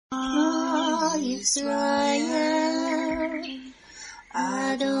Israel,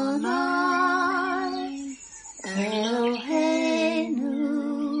 Adonai, Eloheinu,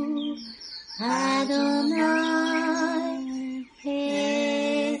 Adonai,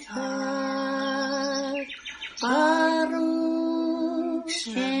 Echad, Baruch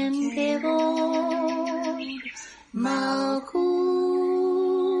Shem Kevod, Malchuto,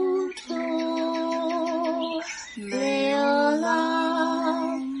 Leolam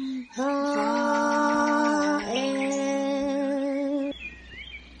Va'ed.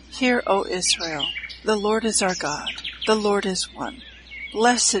 Hear, O Israel, the Lord is our God, the Lord is one.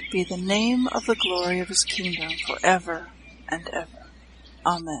 Blessed be the name of the glory of his kingdom forever and ever.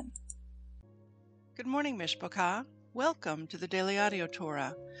 Amen. Good morning, Mishpachah. Welcome to the Daily Audio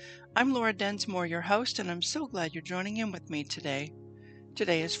Torah. I'm Laura Densmore, your host, and I'm so glad you're joining in with me today.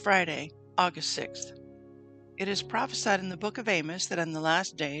 Today is Friday, August 6th. It is prophesied in the book of Amos that in the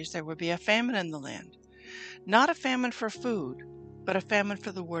last days there will be a famine in the land. Not a famine for food, but a famine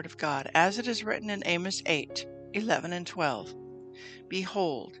for the word of God, as it is written in Amos 8:11 and 12.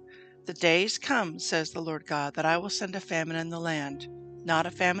 Behold, the days come, says the Lord God, that I will send a famine in the land, not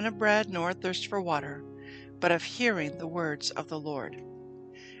a famine of bread, nor a thirst for water, but of hearing the words of the Lord.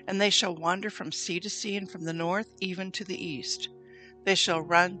 And they shall wander from sea to sea, and from the north even to the east. They shall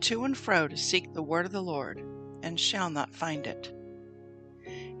run to and fro to seek the word of the Lord, and shall not find it.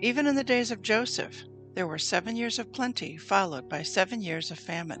 Even in the days of Joseph, there were 7 years of plenty, followed by 7 years of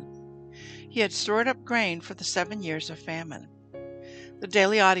famine. He had stored up grain for the 7 years of famine. The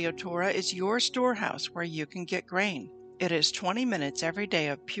Daily Audio Torah is your storehouse where you can get grain. It is 20 minutes every day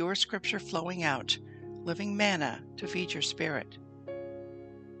of pure scripture flowing out, living manna to feed your spirit.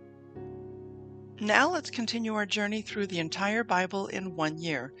 Now let's continue our journey through the entire Bible in 1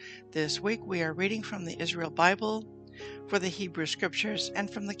 year. This week we are reading from the Israel Bible for the Hebrew Scriptures and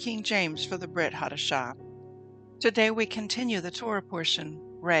from the King James for the Brit Hadashah. Today we continue the Torah portion,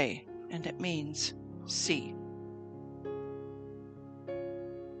 Re, and it means see.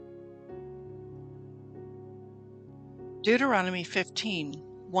 Deuteronomy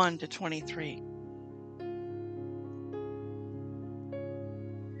 15:1-23.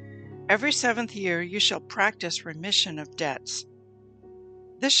 Every 7th year you shall practice remission of debts.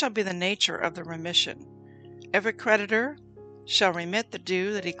 This shall be the nature of the remission. Every creditor shall remit the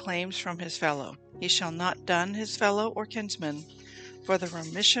due that he claims from his fellow. He shall not dun his fellow or kinsman, for the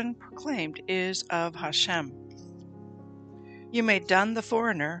remission proclaimed is of Hashem. You may dun the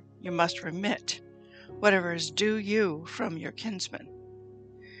foreigner, you must remit whatever is due you from your kinsman.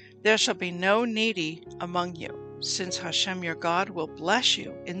 There shall be no needy among you, since Hashem your God will bless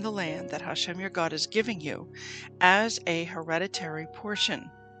you in the land that Hashem your God is giving you as a hereditary portion.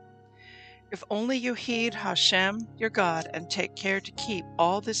 If only you heed Hashem your God and take care to keep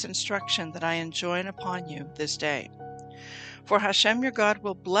all this instruction that I enjoin upon you this day. For Hashem your God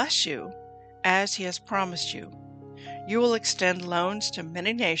will bless you as he has promised you. You will extend loans to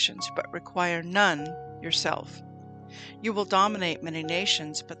many nations, but require none yourself. You will dominate many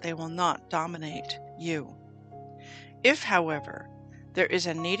nations, but they will not dominate you. If, however, there is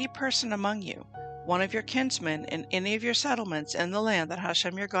a needy person among you, one of your kinsmen in any of your settlements in the land that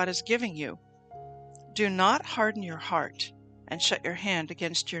Hashem your God is giving you, do not harden your heart and shut your hand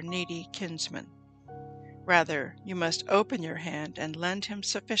against your needy kinsman. Rather, you must open your hand and lend him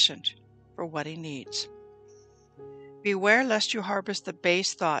sufficient for what he needs. Beware lest you harvest the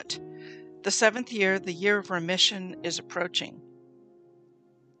base thought, the 7th year, the year of remission, is approaching,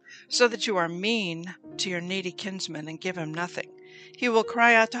 so that you are mean to your needy kinsman and give him nothing. He will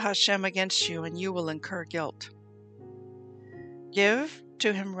cry out to Hashem against you, and you will incur guilt. Give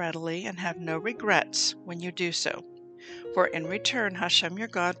to him readily and have no regrets when you do so, for in return Hashem your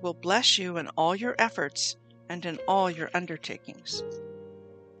God will bless you in all your efforts and in all your undertakings.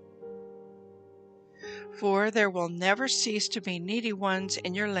 For there will never cease to be needy ones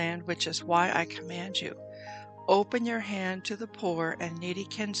in your land, which is why I command you, open your hand to the poor and needy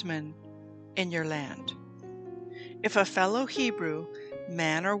kinsmen in your land. If a fellow Hebrew,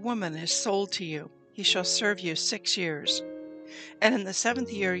 man or woman, is sold to you, he shall serve you 6 years, and in the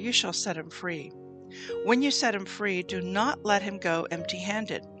 7th year you shall set him free. When you set him free, do not let him go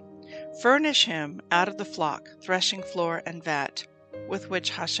empty-handed. Furnish him out of the flock, threshing floor and vat, with which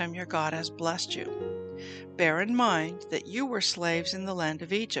Hashem your God has blessed you. Bear in mind that you were slaves in the land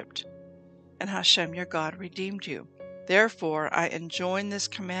of Egypt, and Hashem your God redeemed you. Therefore I enjoin this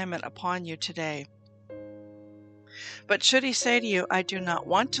commandment upon you today. But should he say to you, I do not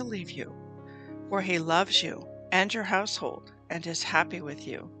want to leave you, for he loves you and your household, and is happy with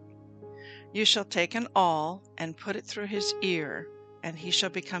you, you shall take an awl and put it through his ear, and he shall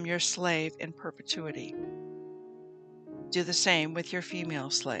become your slave in perpetuity. Do the same with your female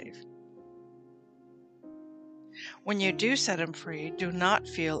slave. When you do set him free, do not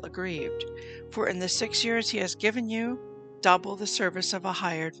feel aggrieved, for in the 6 years he has given you, double the service of a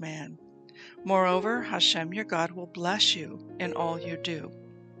hired man. Moreover, Hashem your God will bless you in all you do.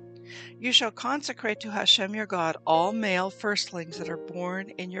 You shall consecrate to Hashem your God all male firstlings that are born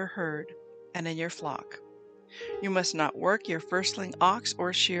in your herd and in your flock. You must not work your firstling ox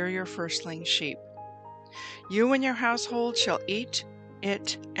or shear your firstling sheep. You and your household shall eat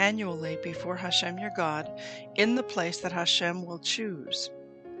it annually before Hashem your God in the place that Hashem will choose.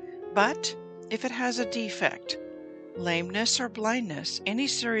 But if it has a defect, lameness or blindness, any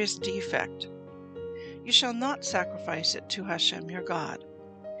serious defect, you shall not sacrifice it to Hashem your God.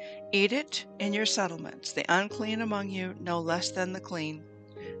 Eat it in your settlements, the unclean among you no less than the clean,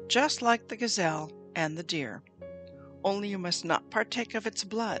 just like the gazelle and the deer. Only you must not partake of its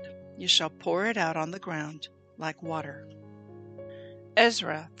blood. You shall pour it out on the ground like water.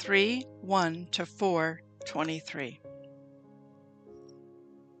 Ezra 3:1-4:23.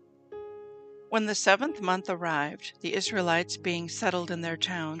 When the 7th month arrived, the Israelites being settled in their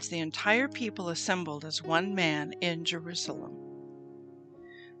towns, the entire people assembled as one man in Jerusalem.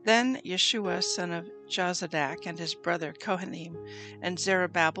 Then Yeshua son of Jozadak and his brother Kohanim, and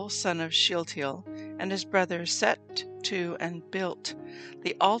Zerubbabel son of Shealtiel and his brothers set to and built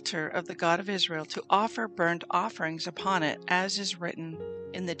the altar of the God of Israel to offer burnt offerings upon it, as is written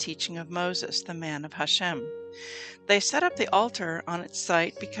in the teaching of Moses, the man of Hashem. They set up the altar on its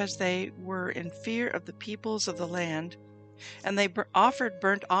site because they were in fear of the peoples of the land, and they offered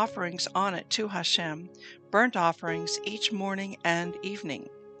burnt offerings on it to Hashem, burnt offerings each morning and evening.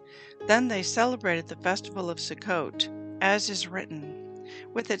 Then they celebrated the festival of Sukkot, as is written,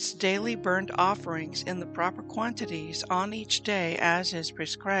 with its daily burnt offerings in the proper quantities on each day as is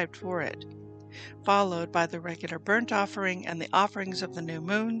prescribed for it, followed by the regular burnt offering and the offerings of the new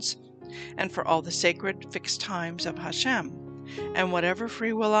moons, and for all the sacred fixed times of Hashem, and whatever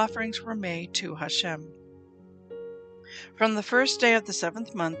freewill offerings were made to Hashem. From the first day of the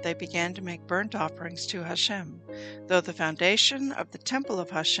 7th month they began to make burnt offerings to Hashem, though the foundation of the temple of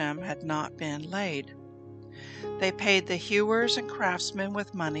Hashem had not been laid. They paid the hewers and craftsmen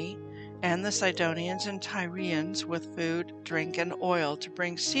with money, and the Sidonians and Tyrians with food, drink, and oil to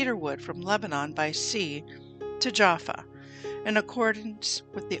bring cedar wood from Lebanon by sea to Jaffa, in accordance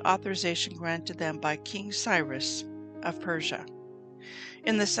with the authorization granted them by King Cyrus of Persia.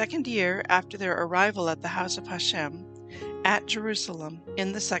 In the 2nd year after their arrival at the house of Hashem, at Jerusalem,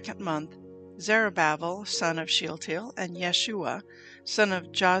 in the 2nd month, Zerubbabel son of Shealtiel and Yeshua son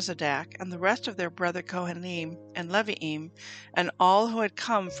of Jozadak and the rest of their brother Kohanim and Leviim and all who had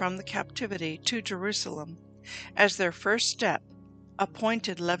come from the captivity to Jerusalem, as their first step,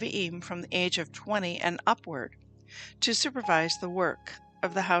 appointed Leviim from the age of 20 and upward to supervise the work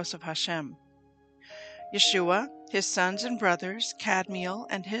of the house of Hashem. Yeshua, his sons and brothers, Kadmiel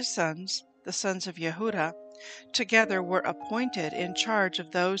and his sons, the sons of Yehuda, together were appointed in charge of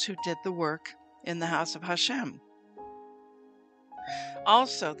those who did the work in the house of Hashem.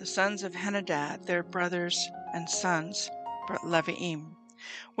 Also the sons of Henadad, their brothers and sons, Leviim.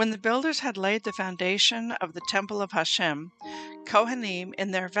 When the builders had laid the foundation of the temple of Hashem, Kohanim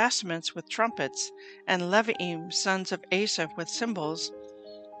in their vestments with trumpets, and Leviim, sons of Asaph, with cymbals,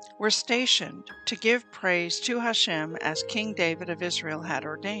 were stationed to give praise to Hashem as King David of Israel had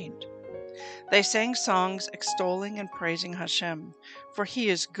ordained. They sang songs extolling and praising Hashem, for he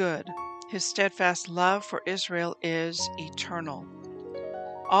is good. His steadfast love for Israel is eternal.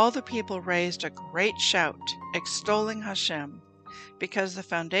 All the people raised a great shout, extolling Hashem, because the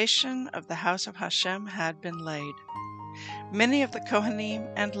foundation of the house of Hashem had been laid. Many of the Kohanim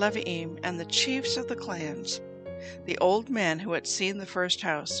and Leviim and the chiefs of the clans, the old men who had seen the first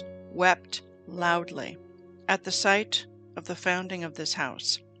house, wept loudly at the sight of the founding of this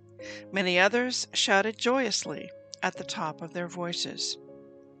house. Many others shouted joyously at the top of their voices.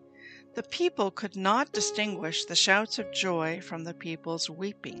 The people could not distinguish the shouts of joy from the people's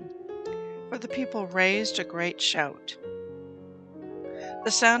weeping, for the people raised a great shout, the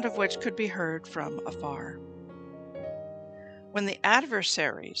sound of which could be heard from afar. When the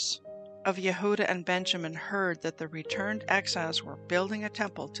adversaries of Yehuda and Benjamin heard that the returned exiles were building a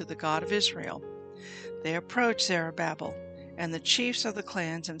temple to the God of Israel, they approached Zerubbabel and the chiefs of the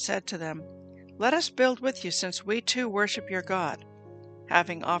clans and said to them, "Let us build with you, since we too worship your God,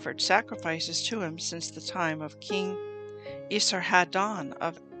 having offered sacrifices to him since the time of King Esarhaddon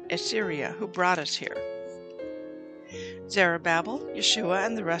of Assyria, who brought us here." Zerubbabel, Yeshua,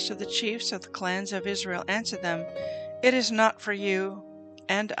 and the rest of the chiefs of the clans of Israel answered them, It is not for you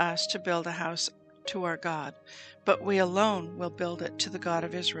and us to build a house to our God, but we alone will build it to the God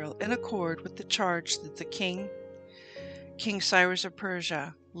of Israel, in accord with the charge that the King Cyrus of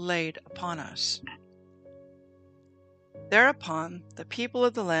Persia, laid upon us." Thereupon the people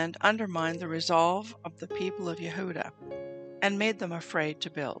of the land undermined the resolve of the people of Yehuda, and made them afraid to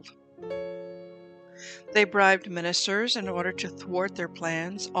build. They bribed ministers in order to thwart their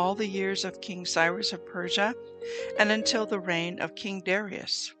plans all the years of King Cyrus of Persia, and until the reign of King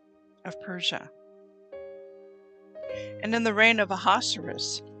Darius of Persia. And in the reign of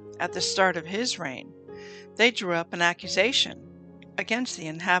Ahasuerus, at the start of his reign, they drew up an accusation against the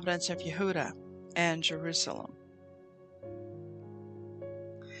inhabitants of Yehuda and Jerusalem.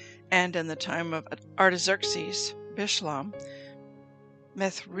 And in the time of Artaxerxes, Bishlam,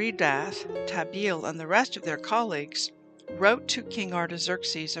 Mithridath, Tabeel, and the rest of their colleagues wrote to King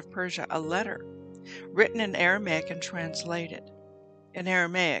Artaxerxes of Persia a letter, written in Aramaic and translated. In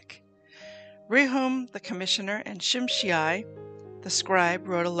Aramaic, Rehum the commissioner and Shimshai the scribe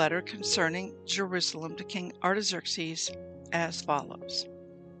wrote a letter concerning Jerusalem to King Artaxerxes as follows.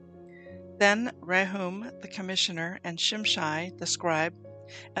 Then Rehum the commissioner and Shimshai the scribe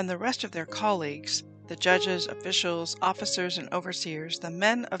and the rest of their colleagues, the judges, officials, officers, and overseers, the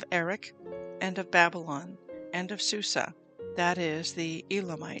men of Erech and of Babylon and of Susa, that is, the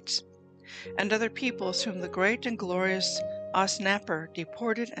Elamites, and other peoples whom the great and glorious Osnappar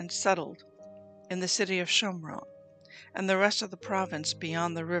deported and settled in the city of Shomron, and the rest of the province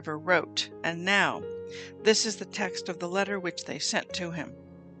beyond the river, wrote, and now this is the text of the letter which they sent to him.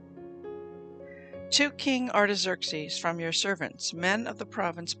 To King Artaxerxes, from your servants, men of the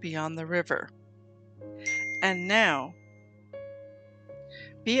province beyond the river. And now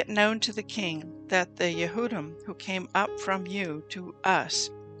be it known to the king that the Yehudim who came up from you to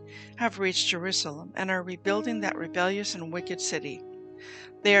us have reached Jerusalem, and are rebuilding that rebellious and wicked city.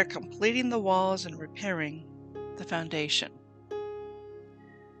 They are completing the walls and repairing the foundation.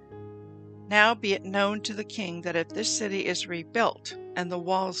 Now be it known to the king that if this city is rebuilt and the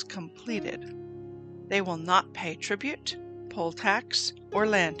walls completed, they will not pay tribute, poll tax, or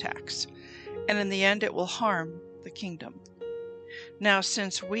land tax, and in the end it will harm the kingdom. Now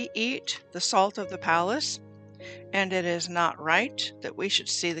since we eat the salt of the palace, and it is not right that we should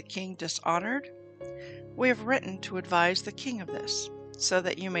see the king dishonored, we have written to advise the king of this, so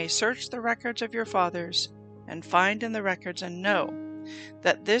that you may search the records of your fathers, and find in the records and know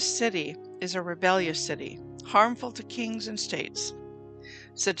that this city is a rebellious city, harmful to kings and states.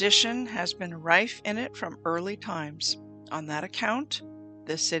 Sedition has been rife in it from early times. On that account,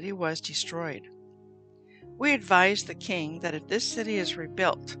 this city was destroyed. We advise the king that if this city is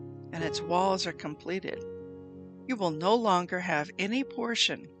rebuilt and its walls are completed, you will no longer have any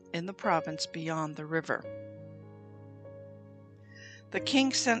portion in the province beyond the river. The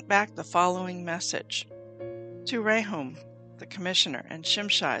king sent back the following message to Rehum the commissioner and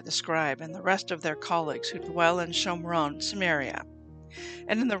Shimshai the scribe and the rest of their colleagues who dwell in Shomron, Samaria,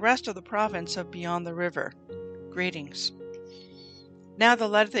 and in the rest of the province of beyond the river. Greetings. Now the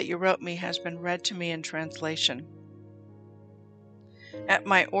letter that you wrote me has been read to me in translation. At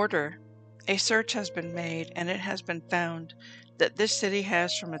my order, a search has been made, and it has been found that this city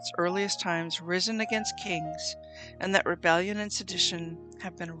has from its earliest times risen against kings, and that rebellion and sedition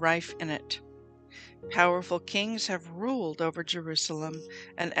have been rife in it. Powerful kings have ruled over Jerusalem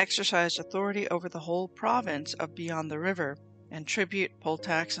and exercised authority over the whole province of beyond the river, and tribute, poll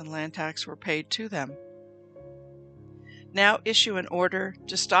tax, and land tax were paid to them. Now issue an order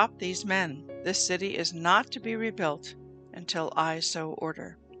to stop these men. This city is not to be rebuilt until I so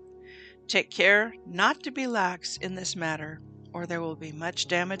order. Take care not to be lax in this matter, or there will be much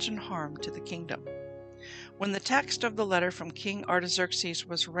damage and harm to the kingdom. When the text of the letter from King Artaxerxes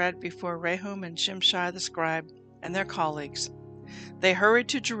was read before Rehum and Shimshai the scribe and their colleagues, they hurried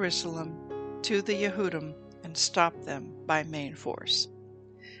to Jerusalem, to the Yehudim, and stopped them by main force.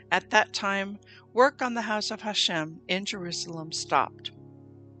 At that time, work on the house of Hashem in Jerusalem stopped,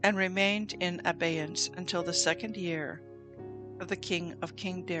 and remained in abeyance until the 2nd year of the king of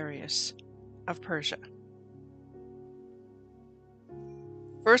King Darius of Persia.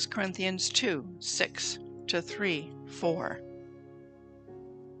 1 Corinthians 2, 6-3, 4.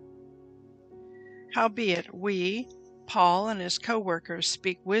 Howbeit we, Paul and his co-workers,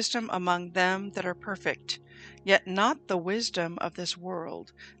 speak wisdom among them that are perfect, yet not the wisdom of this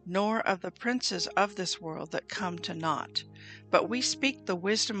world, nor of the princes of this world that come to naught. But we speak the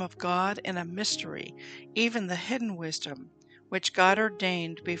wisdom of God in a mystery, even the hidden wisdom, which God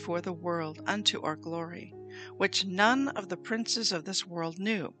ordained before the world unto our glory, which none of the princes of this world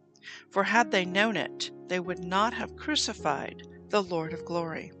knew. For had they known it, they would not have crucified the Lord of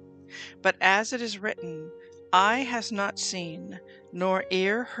glory. But as it is written, Eye has not seen, nor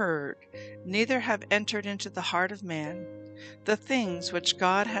ear heard, neither have entered into the heart of man, the things which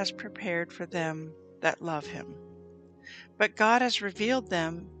God has prepared for them that love him. But God has revealed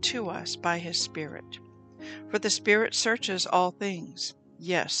them to us by his Spirit. For the Spirit searches all things,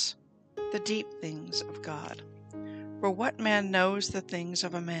 yes, the deep things of God. For what man knows the things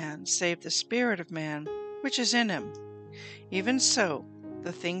of a man, save the spirit of man which is in him? Even so,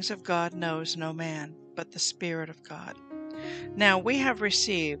 the things of God knows no man, but the Spirit of God. Now we have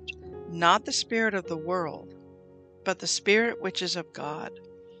received not the spirit of the world, but the Spirit which is of God,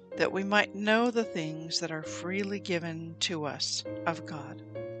 that we might know the things that are freely given to us of God.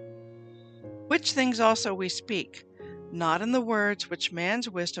 Which things also we speak, not in the words which man's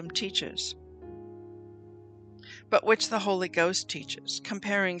wisdom teaches, but which the Holy Ghost teaches,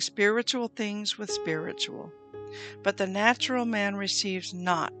 comparing spiritual things with spiritual. But the natural man receives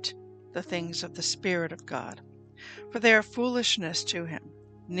not the things of the Spirit of God, for they are foolishness to him,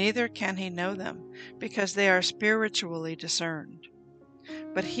 neither can he know them, because they are spiritually discerned.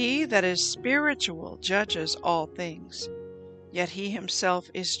 But he that is spiritual judges all things, yet he himself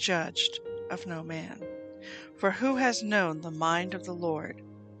is judged of no man. For who has known the mind of the Lord,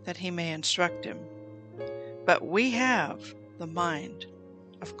 that he may instruct him? But we have the mind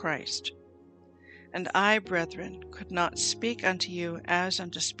of Christ. And I, brethren, could not speak unto you as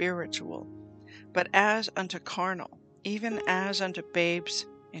unto spiritual, but as unto carnal, even as unto babes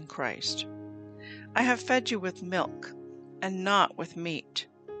in Christ. I have fed you with milk, and not with meat,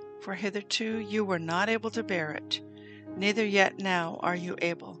 for hitherto you were not able to bear it, neither yet now are you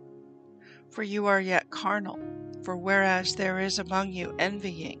able. For you are yet carnal. For whereas there is among you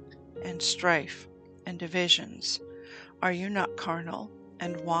envying, and strife, and divisions, are you not carnal,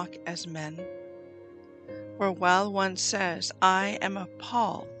 and walk as men? For while one says, I am of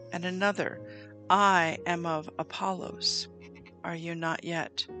Paul, and another, I am of Apollos, are you not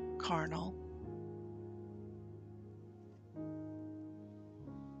yet carnal?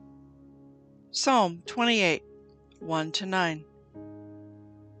 Psalm 28, 1-9.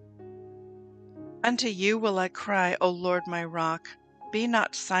 Unto you will I cry, O Lord my rock. Be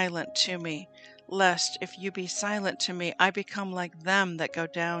not silent to me, lest, if you be silent to me, I become like them that go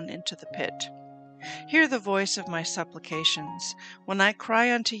down into the pit. Hear the voice of my supplications, when I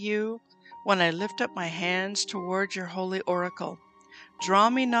cry unto you, when I lift up my hands toward your holy oracle.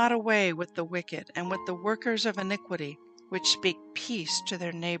 Draw me not away with the wicked, and with the workers of iniquity, which speak peace to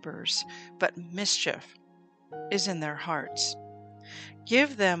their neighbors, but mischief is in their hearts.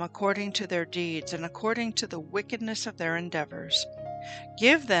 Give them according to their deeds, and according to the wickedness of their endeavors.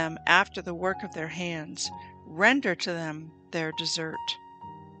 Give them after the work of their hands. Render to them their desert.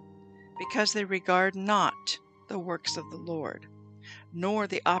 Because they regard not the works of the Lord, nor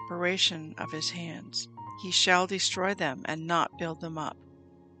the operation of his hands. He shall destroy them, and not build them up.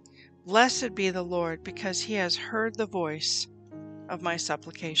 Blessed be the Lord, because he has heard the voice of my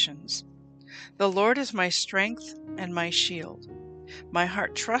supplications. The Lord is my strength and my shield. My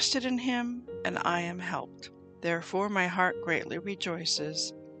heart trusted in him, and I am helped. Therefore my heart greatly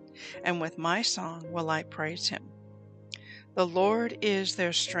rejoices, and with my song will I praise him. The Lord is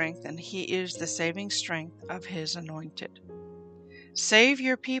their strength, and he is the saving strength of his anointed. Save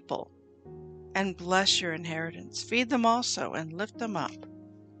your people, and bless your inheritance. Feed them also, and lift them up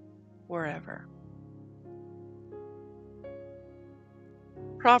wherever.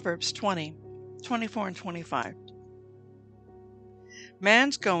 Proverbs 20, 24 and 25.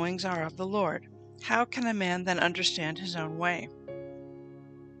 Man's goings are of the Lord. How can a man then understand his own way?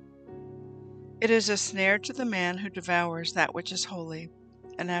 It is a snare to the man who devours that which is holy,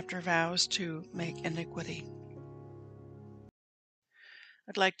 and after vows to make iniquity.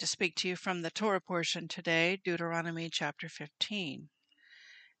 I'd like to speak to you from the Torah portion today, Deuteronomy chapter 15.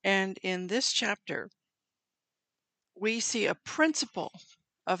 And in this chapter, we see a principle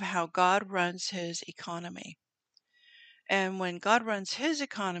of how God runs his economy. And when God runs his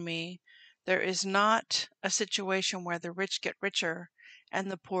economy, there is not a situation where the rich get richer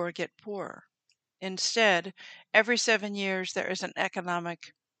and the poor get poorer. Instead, every 7 years there is an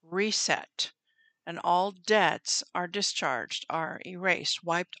economic reset, and all debts are discharged, are erased,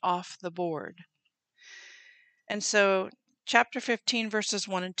 wiped off the board. And so chapter 15 verses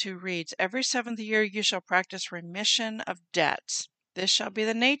 1 and 2 reads, Every 7th year you shall practice remission of debts. This shall be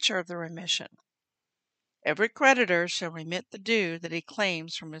the nature of the remission. Every creditor shall remit the due that he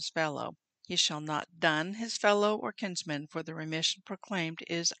claims from his fellow. He shall not dun his fellow or kinsman, for the remission proclaimed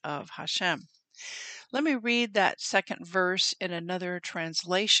is of Hashem. Let me read that second verse in another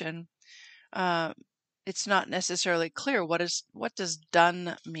translation. Uh, it's not necessarily clear. What does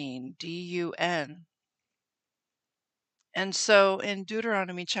done mean? D-U-N. And so in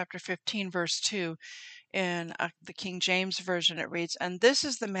Deuteronomy chapter 15, verse 2, in the King James Version, it reads, "And this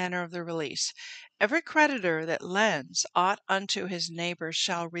is the manner of the release. Every creditor that lends aught unto his neighbor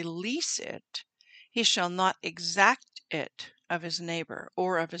shall release it. He shall not exact it of his neighbor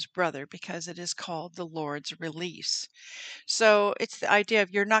or of his brother, because it is called the Lord's release." So it's the idea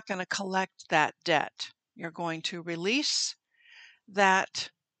of you're not going to collect that debt. You're going to release that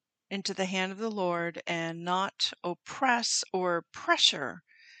into the hand of the Lord and not oppress or pressure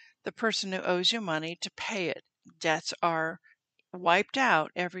the person who owes you money to pay it. Debts are wiped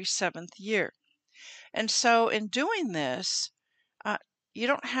out every seventh year. And so in doing this, uh, you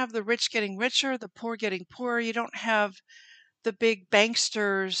don't have the rich getting richer, the poor getting poorer. You don't have the big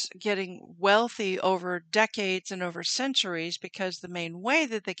banksters getting wealthy over decades and over centuries, because the main way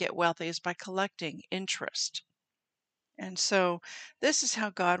that they get wealthy is by collecting interest. And so this is how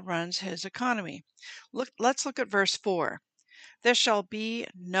God runs his economy. Let's look at verse 4. "There shall be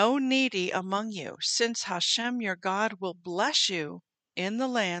no needy among you, since Hashem your God will bless you in the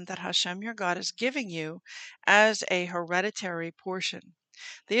land that Hashem your God is giving you as a hereditary portion."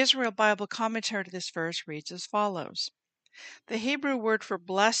 The Israel Bible commentary to this verse reads as follows. The Hebrew word for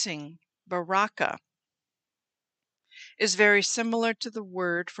blessing, baraka, is very similar to the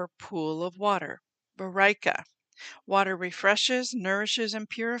word for pool of water, baraka. Water refreshes, nourishes, and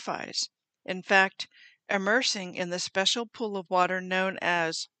purifies. In fact, immersing in the special pool of water known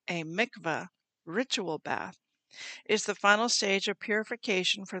as a mikveh, ritual bath, is the final stage of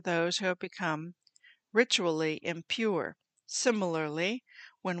purification for those who have become ritually impure. Similarly,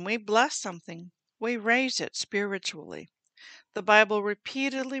 when we bless something, we raise it spiritually. The Bible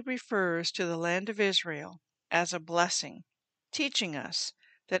repeatedly refers to the land of Israel as a blessing, teaching us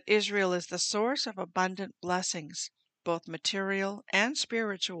that Israel is the source of abundant blessings, both material and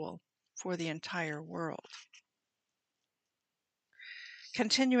spiritual, for the entire world.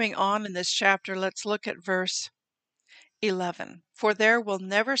 Continuing on in this chapter, let's look at verse 11. "For there will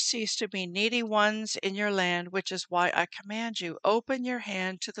never cease to be needy ones in your land, which is why I command you, open your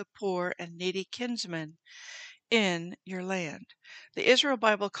hand to the poor and needy kinsmen in your land." The Israel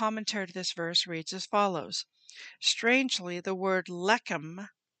Bible commentary to this verse reads as follows. Strangely, the word lechem,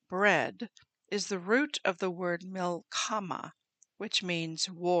 bread, is the root of the word milkama, which means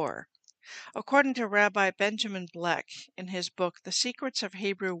war. According to Rabbi Benjamin Bleck in his book The Secrets of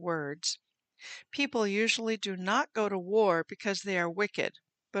Hebrew Words, people usually do not go to war because they are wicked,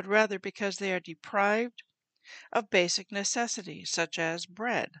 but rather because they are deprived of basic necessities, such as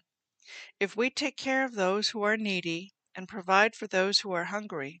bread. If we take care of those who are needy and provide for those who are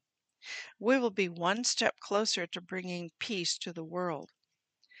hungry, we will be one step closer to bringing peace to the world.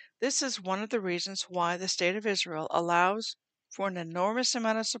 This is one of the reasons why the State of Israel allows for an enormous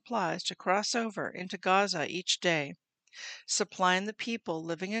amount of supplies to cross over into Gaza each day, supplying the people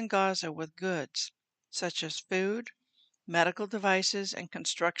living in Gaza with goods such as food, medical devices, and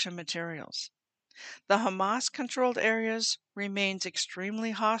construction materials. The Hamas-controlled areas remains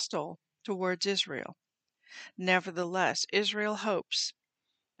extremely hostile towards Israel. Nevertheless, Israel hopes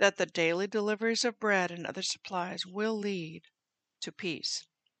that the daily deliveries of bread and other supplies will lead to peace.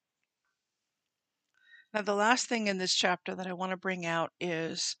 Now, the last thing in this chapter that I want to bring out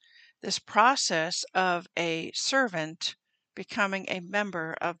is this process of a servant becoming a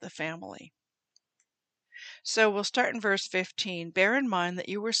member of the family. So we'll start in verse 15. "Bear in mind that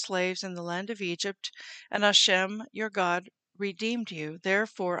you were slaves in the land of Egypt, and Hashem your God redeemed you.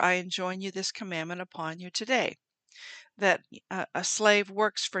 Therefore I enjoin you this commandment upon you today, that a slave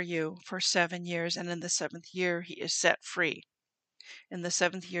works for you for 7 years, and in the seventh year he is set free. In the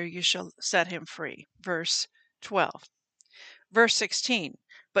seventh year you shall set him free." Verse 12. Verse 16.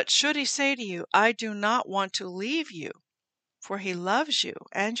 "But should he say to you, I do not want to leave you, for he loves you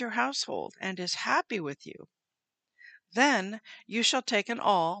and your household and is happy with you, then you shall take an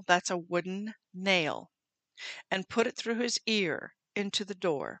awl," that's a wooden nail, "and put it through his ear into the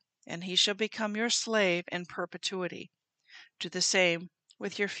door, and he shall become your slave in perpetuity. Do the same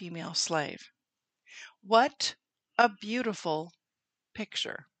with your female slave." What a beautiful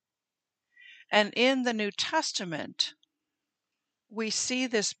picture. And in the New Testament, we see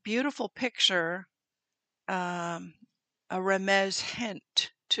this beautiful picture, a remez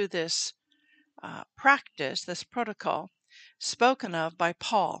hint to this practice, this protocol, spoken of by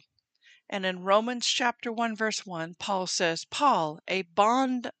Paul. And in Romans chapter 1, verse 1, Paul says, "Paul, a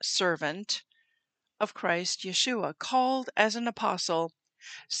bond servant of Christ Yeshua, called as an apostle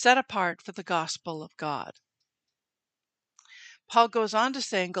set apart for the gospel of God. Paul goes on to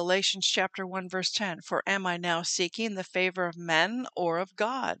say in Galatians chapter 1 verse 10, "For am I now seeking the favor of men or of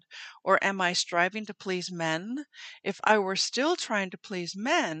God? Or am I striving to please men? If I were still trying to please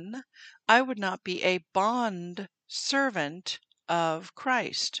men, I would not be a bond servant of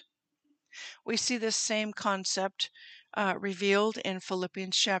Christ." We see this same concept revealed in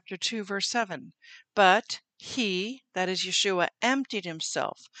Philippians chapter 2 verse 7. "But he," that is Yeshua, "emptied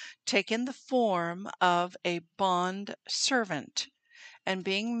himself, taking the form of a bond servant, and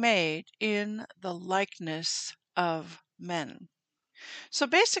being made in the likeness of men." So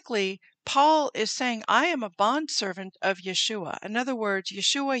basically, Paul is saying, I am a bondservant of Yeshua. In other words,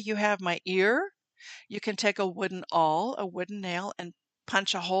 Yeshua, you have my ear. You can take a wooden awl, a wooden nail, and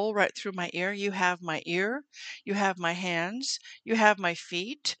punch a hole right through my ear. You have my ear. You have my hands. You have my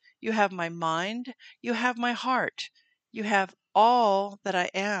feet. You have my mind. You have my heart. You have all that I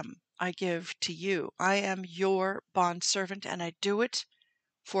am. I give to you. I am your bondservant, and I do it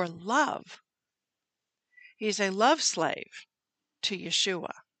for love. He's a love slave to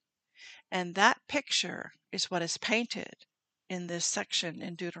Yeshua. And that picture is what is painted in this section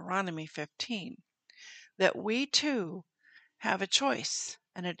in Deuteronomy 15, that we too have a choice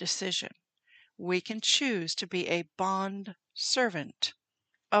and a decision. We can choose to be a bond servant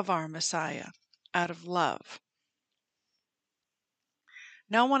of our Messiah out of love.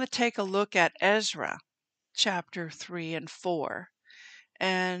 Now I want to take a look at Ezra chapter 3 and 4.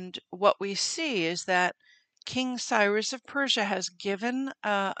 And what we see is that King Cyrus of Persia has given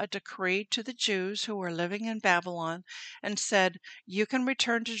a decree to the Jews who are living in Babylon and said, you can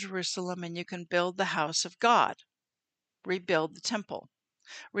return to Jerusalem and you can build the house of God, rebuild the temple,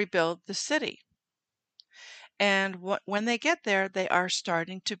 rebuild the city. And when they get there, they are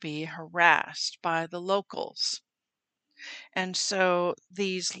starting to be harassed by the locals. And so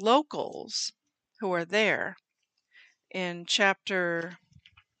these locals who are there in chapter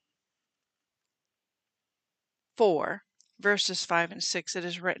 4, verses 5 and 6, it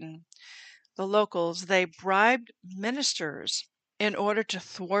is written, the locals, they bribed ministers in order to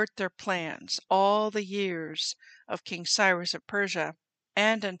thwart their plans all the years of King Cyrus of Persia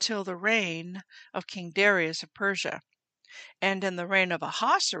and until the reign of King Darius of Persia. And in the reign of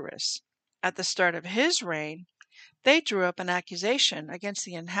Ahasuerus, at the start of his reign, they drew up an accusation against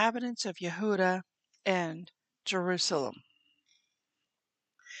the inhabitants of Yehuda and Jerusalem.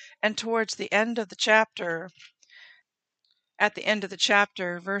 And towards the end of the chapter, at the end of the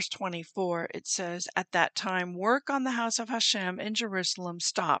chapter, verse 24, it says, at that time, work on the house of Hashem in Jerusalem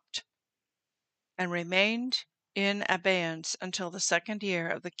stopped and remained in abeyance until the second year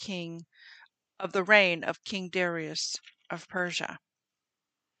of the reign of King Darius of Persia.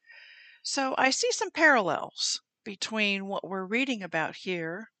 So I see some parallels between what we're reading about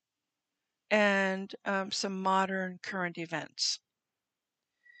here and some modern current events.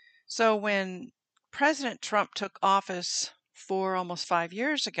 So when President Trump took office almost 5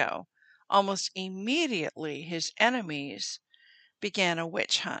 years ago, almost immediately his enemies began a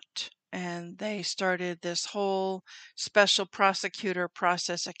witch hunt. And they started this whole special prosecutor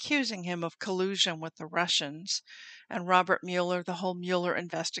process accusing him of collusion with the Russians. And Robert Mueller, the whole Mueller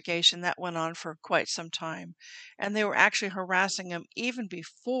investigation, that went on for quite some time. And they were actually harassing him even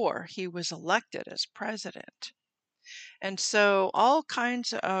before he was elected as president. And so all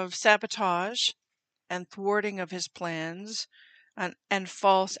kinds of sabotage and thwarting of his plans and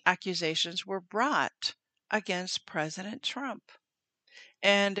false accusations were brought against President Trump.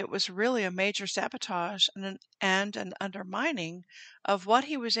 And it was really a major sabotage and an undermining of what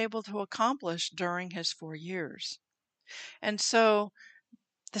he was able to accomplish during his 4 years. And so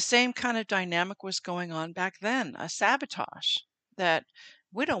the same kind of dynamic was going on back then, a sabotage that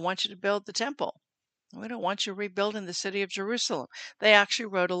we don't want you to build the temple. We don't want you rebuilding the city of Jerusalem. They actually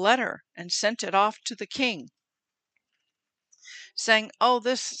wrote a letter and sent it off to the king saying, oh,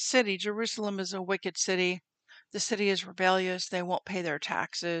 this city, Jerusalem, is a wicked city. The city is rebellious. They won't pay their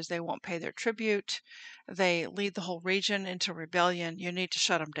taxes. They won't pay their tribute. They lead the whole region into rebellion. You need to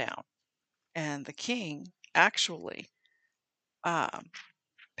shut them down. And the king actually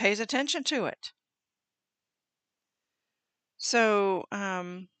pays attention to it. So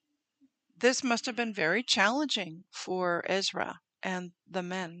this must have been very challenging for Ezra and the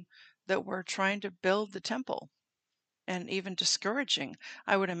men that were trying to build the temple, and even discouraging.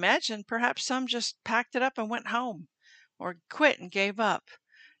 I would imagine perhaps some just packed it up and went home or quit and gave up.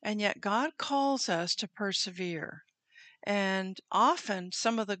 And yet God calls us to persevere. And often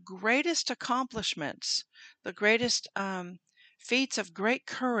some of the greatest accomplishments, the greatest feats of great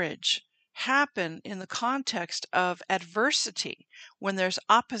courage happen in the context of adversity, when there's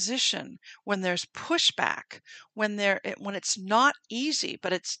opposition, when there's pushback, when it's not easy,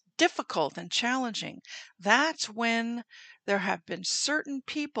 but it's difficult and challenging. That's when there have been certain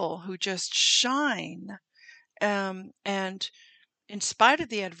people who just shine, and in spite of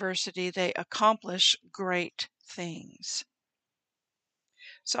the adversity, they accomplish great things.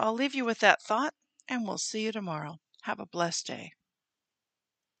 So I'll leave you with that thought, and we'll see you tomorrow. Have a blessed day.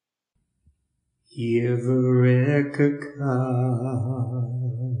 Yevrekka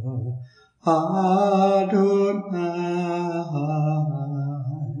Adonai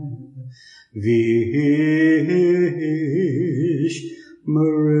Vish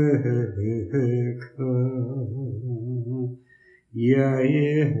Mareka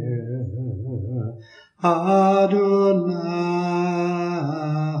Yair Adonai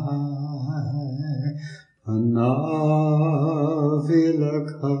Panavilaka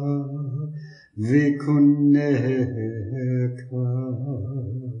Vikuneka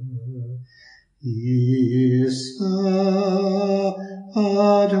Isa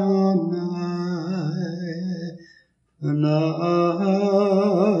Adonai Panav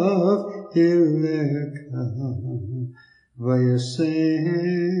Ileka Vayasen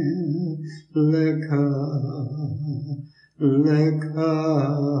Leka Leka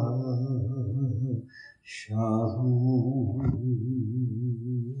Shalom.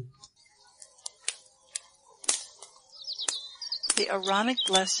 The Aaronic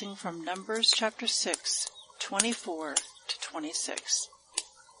blessing from Numbers chapter 6, 24 to 26.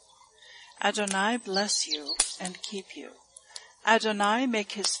 Adonai bless you and keep you. Adonai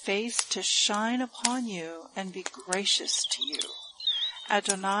make his face to shine upon you and be gracious to you.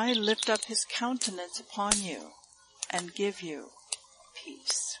 Adonai lift up his countenance upon you and give you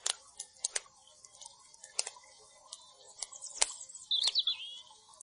peace.